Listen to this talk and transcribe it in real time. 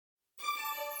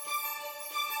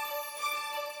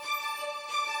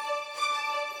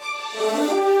Hello,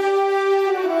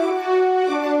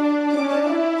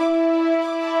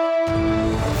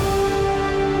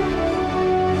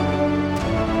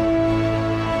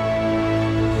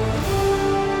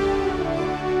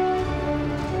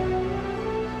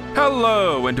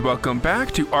 and welcome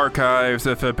back to Archives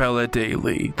of Fabella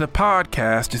Daily, the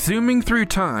podcast zooming through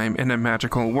time in a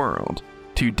magical world.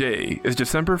 Today is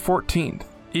December 14th,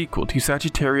 equal to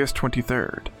Sagittarius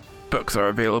 23rd. Books are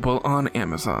available on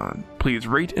Amazon. Please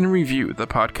rate and review the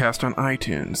podcast on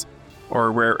iTunes,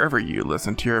 or wherever you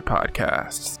listen to your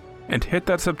podcasts. And hit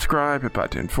that subscribe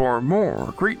button for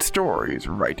more great stories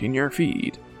right in your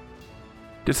feed.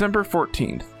 December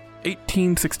 14th,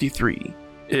 1863,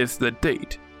 is the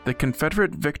date the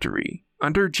Confederate victory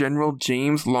under General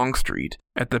James Longstreet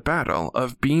at the Battle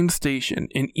of Bean Station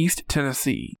in East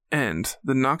Tennessee ends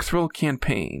the Knoxville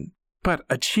campaign, but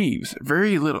achieves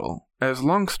very little as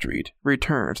Longstreet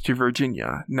returns to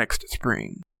Virginia next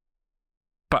spring.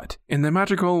 But in the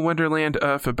magical wonderland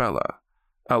of Fabella,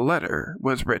 a letter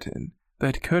was written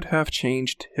that could have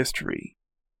changed history.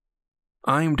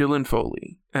 I'm Dylan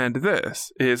Foley, and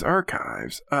this is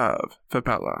Archives of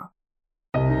Fabella.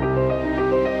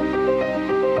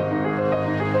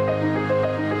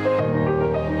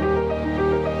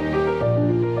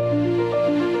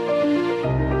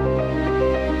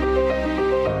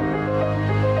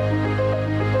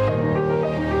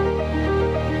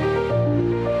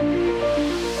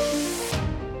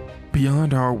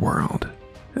 Beyond our world,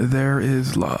 there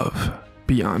is love.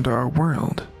 Beyond our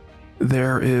world,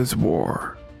 there is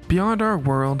war. Beyond our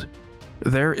world,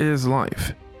 there is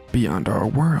life. Beyond our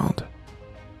world,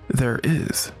 there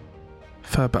is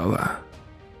Fabella.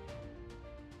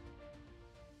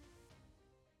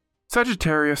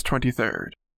 Sagittarius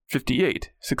 23rd,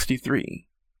 5863,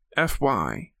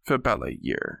 FY Fabella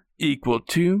year, equal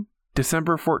to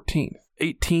December 14th,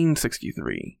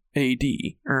 1863, AD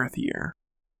Earth year.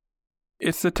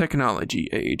 It's the technology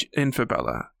age in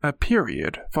Fabella, a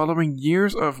period following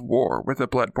years of war with the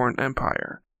Bloodborne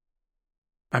Empire.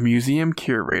 A museum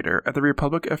curator at the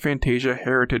Republic of Fantasia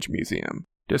Heritage Museum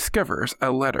discovers a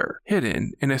letter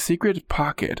hidden in a secret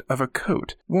pocket of a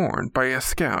coat worn by a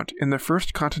scout in the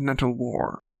First Continental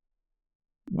War.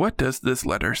 What does this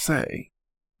letter say?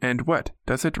 And what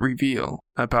does it reveal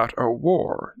about a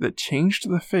war that changed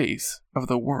the face of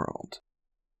the world?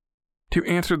 To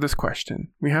answer this question,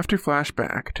 we have to flash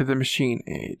back to the Machine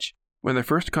Age, when the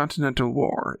First Continental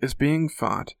War is being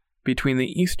fought between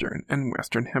the eastern and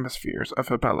western hemispheres of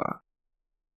Fabella.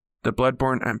 The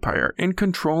Bloodborne Empire, in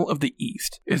control of the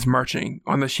East, is marching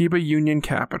on the Shiba Union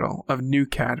capital of New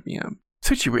Cadmium,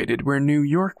 situated where New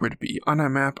York would be on a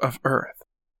map of Earth.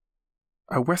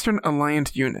 A Western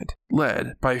Alliance unit,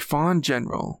 led by Fawn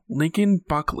General Lincoln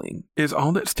Buckling, is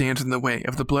all that stands in the way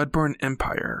of the Bloodborne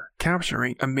Empire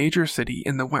capturing a major city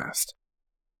in the west.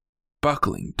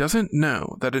 Buckling doesn't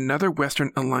know that another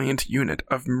Western Alliance unit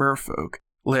of merfolk,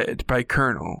 led by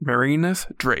Colonel Marinus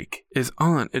Drake, is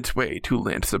on its way to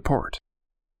lend support.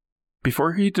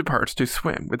 Before he departs to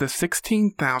swim with the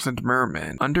 16,000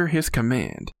 mermen under his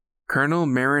command, Colonel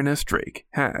Marinus Drake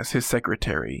has his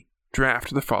secretary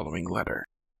draft the following letter.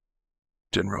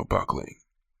 General Buckling,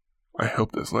 I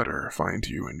hope this letter finds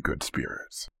you in good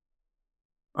spirits.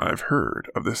 I've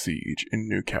heard of the siege in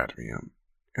New Cadmium,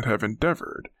 and have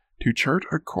endeavored to chart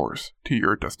a course to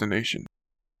your destination.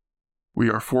 We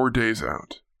are 4 days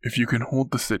out. If you can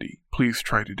hold the city, please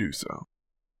try to do so.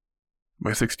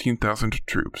 My 16,000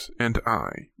 troops and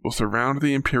I will surround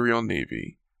the Imperial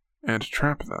Navy and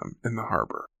trap them in the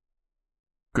harbor.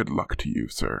 Good luck to you,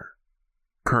 sir.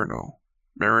 Colonel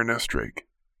Marinus Drake,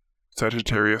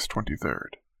 Sagittarius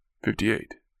 23rd,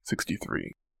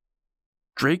 5863.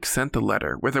 Drake sent the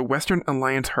letter with a Western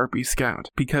Alliance Harpy scout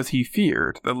because he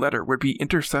feared the letter would be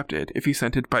intercepted if he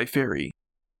sent it by ferry.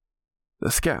 The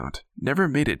scout never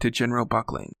made it to General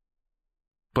Buckling.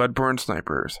 Bloodborne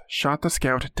snipers shot the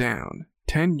scout down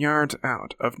 10 yards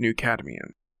out of New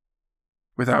Cadmium.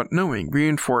 Without knowing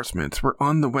reinforcements were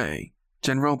on the way,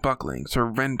 General Buckling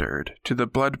surrendered to the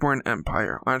Bloodborne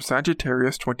Empire on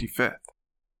Sagittarius 25th.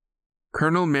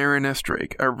 Colonel Marinus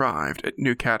Drake arrived at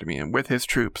New Cadmium with his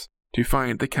troops to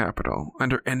find the capital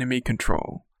under enemy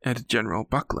control, and General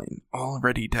Buckling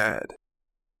already dead.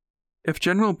 If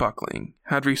General Buckling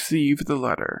had received the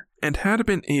letter and had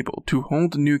been able to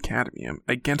hold New Cadmium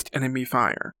against enemy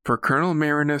fire for Colonel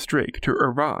Marinus Drake to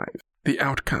arrive, the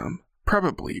outcome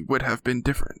probably would have been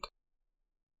different.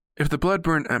 If the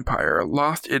Bloodborne Empire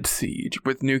lost its siege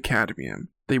with New Cadmium,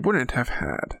 they wouldn't have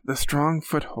had the strong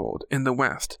foothold in the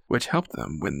west which helped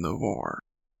them win the war.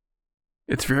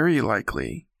 It's very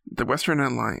likely the Western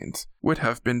Alliance would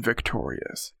have been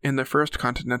victorious in the First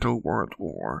Continental World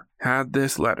War had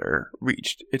this letter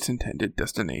reached its intended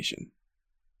destination.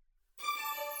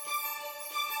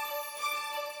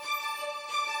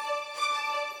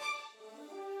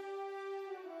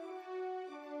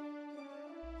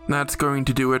 That's going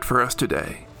to do it for us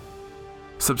today.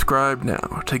 Subscribe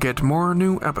now to get more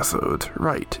new episodes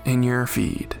right in your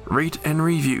feed. Rate and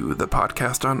review the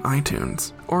podcast on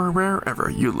iTunes or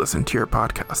wherever you listen to your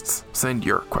podcasts. Send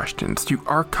your questions to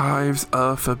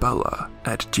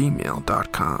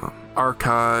archivesoffabella@gmail.com.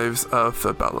 Archives of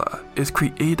Fabella is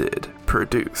created,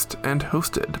 produced, and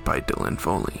hosted by Dylan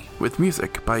Foley, with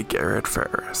music by Garrett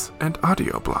Ferris and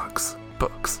audio blocks.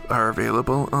 Books are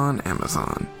available on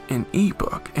Amazon in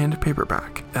ebook and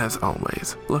paperback. As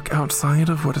always, look outside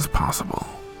of what is possible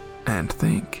and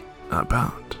think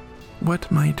about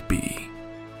what might be.